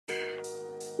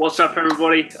What's up,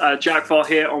 everybody? Jack Farr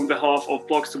here on behalf of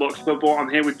Box to Box Football. I'm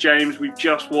here with James. We've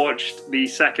just watched the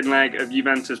second leg of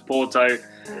Juventus Porto.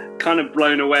 Kind of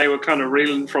blown away. We're kind of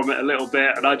reeling from it a little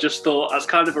bit. And I just thought, as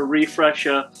kind of a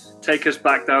refresher, take us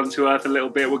back down to earth a little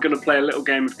bit. We're going to play a little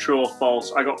game of true or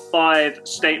false. I got 5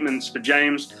 statements for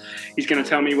James. He's going to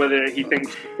tell me whether he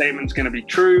thinks the statement's going to be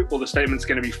true or the statement's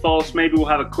going to be false. Maybe we'll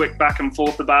have a quick back and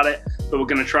forth about it, but we're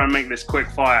going to try and make this quick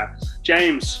fire.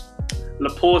 James,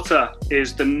 Laporta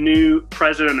is the new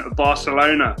president of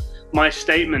Barcelona. My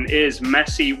statement is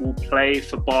Messi will play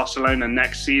for Barcelona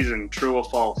next season. True or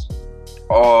false?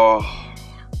 Oh,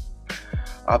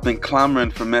 I've been clamoring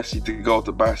for Messi to go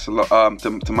to Barcelona,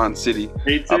 to Man City.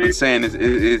 Me too. I've been saying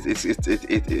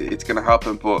it's gonna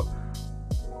happen, but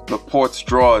Laporte's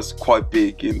draw is quite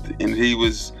big, and he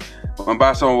was, when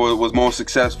Barcelona was more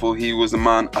successful, he was the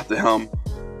man at the helm.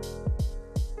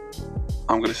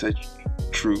 I'm gonna say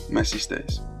true. Messi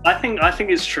stays. I think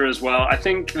it's true as well. I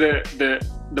think that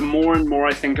the more and more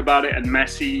I think about it, and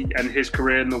Messi and his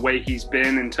career and the way he's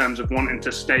been in terms of wanting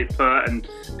to stay put and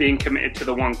being committed to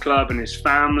the one club and his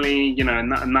family, you know, and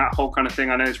that whole kind of thing,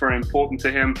 I know is very important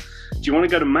to him. Do you want to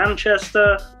go to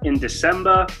Manchester in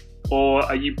December, or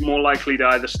are you more likely to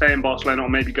either stay in Barcelona or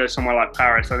maybe go somewhere like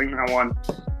Paris? I think that one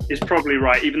is probably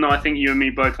right, even though I think you and me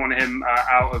both want him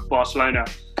out of Barcelona.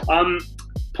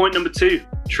 Point number 2,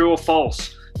 true or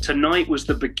false? Tonight was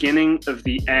the beginning of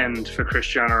the end for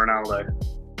Cristiano Ronaldo.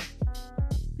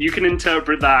 You can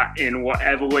interpret that in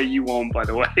whatever way you want, by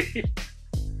the way.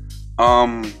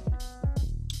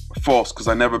 False, because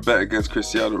I never bet against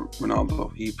Cristiano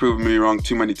Ronaldo. He proved me wrong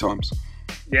too many times.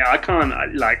 Yeah, I can't,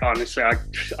 honestly,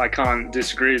 I can't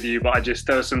disagree with you, but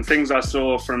there were some things I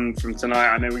saw from tonight.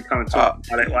 I know we kind of talked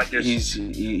about it like this.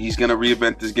 He's gonna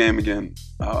reinvent this game again.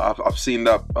 I've seen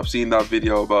that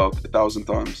video about 1,000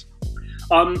 times.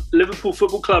 Liverpool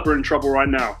Football Club are in trouble right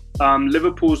now.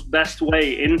 Liverpool's best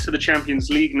way into the Champions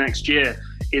League next year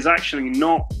is actually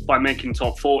not by making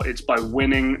top 4, it's by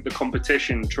winning the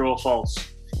competition. True or false?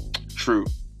 True.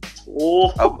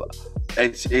 Oh.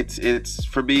 It's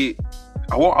for me.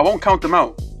 I won't count them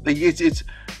out.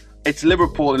 It's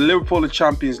Liverpool, and Liverpool in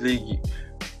Champions League.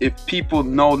 If people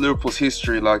know Liverpool's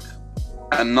history, like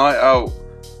a night out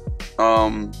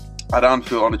at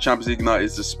Anfield on the Champions League night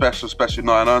is a special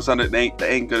night. And I understand that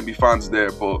there ain't gonna be fans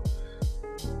there, but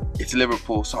it's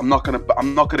Liverpool, so I'm not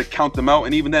gonna count them out.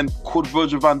 And even then, could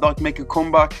Virgil van Dijk make a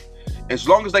comeback? As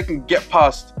long as they can get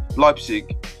past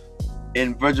Leipzig,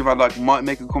 and Virgil van Dijk might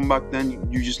make a comeback, then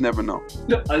you just never know.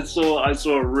 I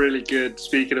saw a really good,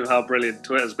 speaking of how brilliant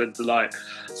Twitter's been tonight,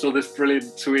 saw this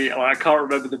brilliant tweet. I can't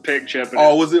remember the picture.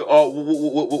 But was it?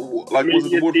 Was it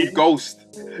the one from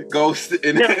Ghost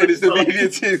in the media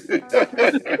team?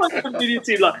 The media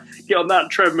team, like, get on that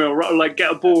treadmill, right, like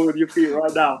get a ball with your feet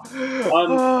right now.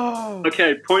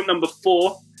 Okay, point number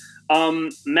 4.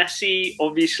 Messi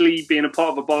obviously being a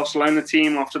part of a Barcelona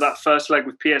team after that first leg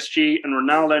with PSG, and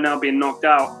Ronaldo now being knocked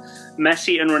out.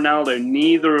 Messi and Ronaldo,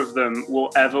 neither of them will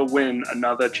ever win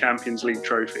another Champions League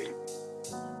trophy.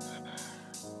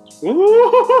 We're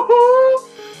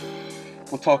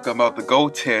talking about the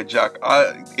GOAT here, Jack.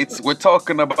 We're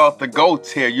talking about the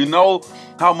GOATs here. You know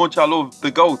how much I love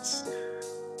the GOATs.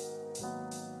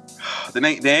 They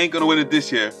ain't gonna win it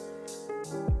this year.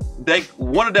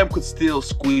 One of them could still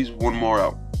squeeze one more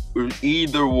out.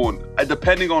 Either one,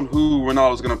 depending on who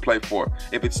Ronaldo's gonna play for.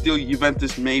 If it's still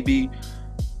Juventus, maybe.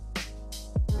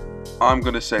 I'm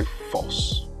gonna say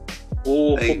false.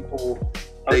 They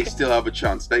still have a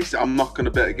chance. I'm not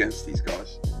gonna bet against these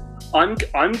guys.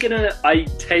 I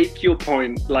take your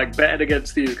point, like betting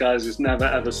against these guys is never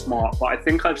ever smart, but I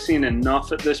think I've seen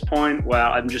enough at this point where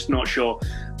I'm just not sure.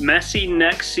 Messi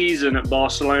next season at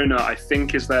Barcelona, I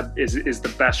think is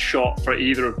the best shot for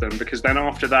either of them, because then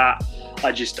after that,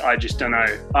 I just don't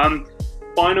know.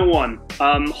 Final one,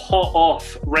 hot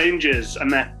off Rangers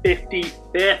and their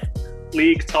 55th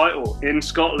league title in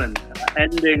Scotland,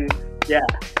 ending,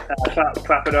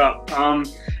 clap it up.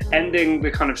 Ending the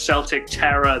kind of Celtic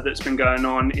terror that's been going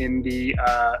on in the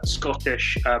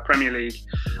Scottish Premier League.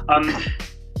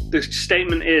 The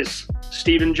statement is,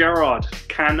 Steven Gerrard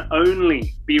can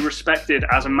only be respected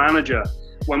as a manager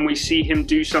when we see him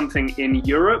do something in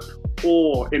Europe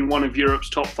or in one of Europe's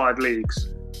top 5 leagues.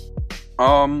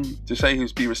 To say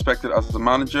he's be respected as a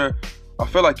manager, I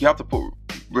feel like you have to put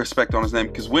respect on his name,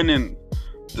 because winning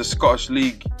the Scottish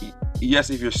League, yes,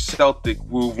 if you're Celtic,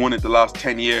 who've won it the last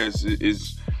 10 years,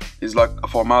 is like a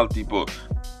formality, but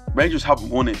Rangers haven't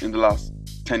won it in the last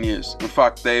 10 years. In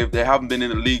fact, they haven't been in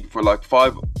the league for like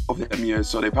 5 of them years,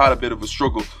 so they've had a bit of a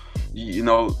struggle. You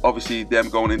know, obviously them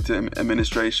going into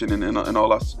administration and all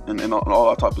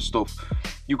that type of stuff.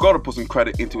 you got to put some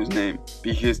credit into his name,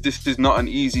 because this is not an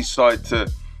easy side to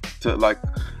like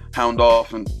hound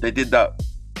off, and they did that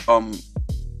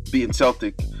beating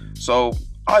Celtic. So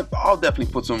I'll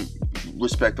definitely put some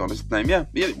respect on his name. Yeah.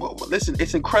 Well, listen,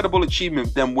 it's incredible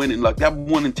achievement them winning. Like, they haven't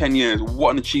won in 10 years.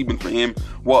 What an achievement for him.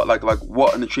 What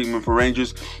an achievement for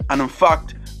Rangers. And in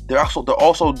fact, they're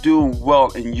also doing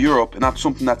well in Europe, and that's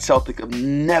something that Celtic have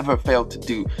never failed to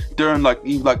do during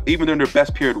even during their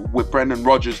best period with Brendan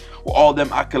Rodgers, with all them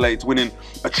accolades, winning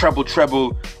a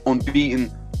treble,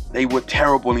 unbeaten. They were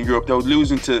terrible in Europe. They were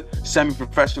losing to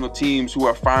semi-professional teams who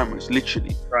are farmers,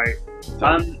 literally. Right.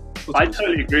 I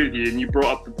totally agree with you, and you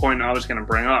brought up the point I was going to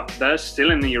bring up. They're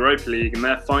still in the Europa League, and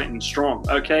they're fighting strong.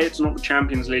 Okay, it's not the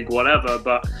Champions League, whatever,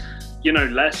 but, you know,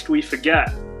 lest we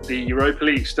forget, the Europa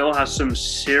League still has some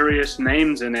serious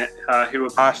names in it who are...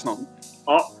 Arsenal.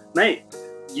 Oh, mate,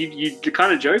 you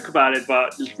kind of joke about it,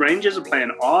 but Rangers are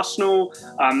playing Arsenal,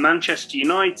 Manchester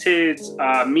United,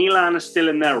 Milan are still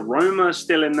in there, Roma are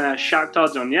still in there, Shakhtar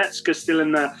Donetsk are still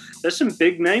in there. There's some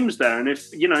big names there, and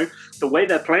if, you know, the way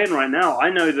they're playing right now, I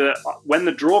know that when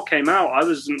the draw came out, I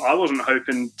wasn't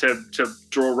hoping to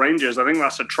draw Rangers. I think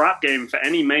that's a trap game for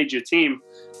any major team.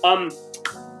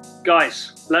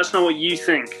 Guys, let us know what you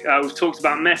think. We've talked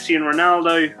about Messi and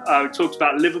Ronaldo. We've talked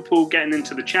about Liverpool getting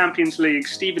into the Champions League.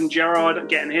 Steven Gerrard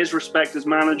getting his respect as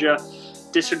manager.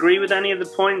 Disagree with any of the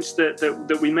points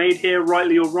that we made here,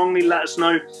 rightly or wrongly? Let us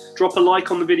know. Drop a like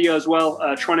on the video as well.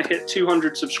 Trying to hit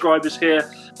 200 subscribers here,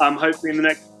 hopefully in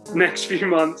the next few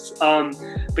months.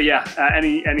 But yeah,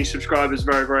 any subscribers,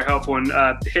 very, very helpful, and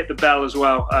hit the bell as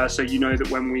well, so you know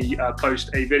that when we post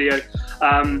a video.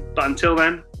 But until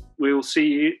then, we will see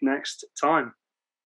you next time.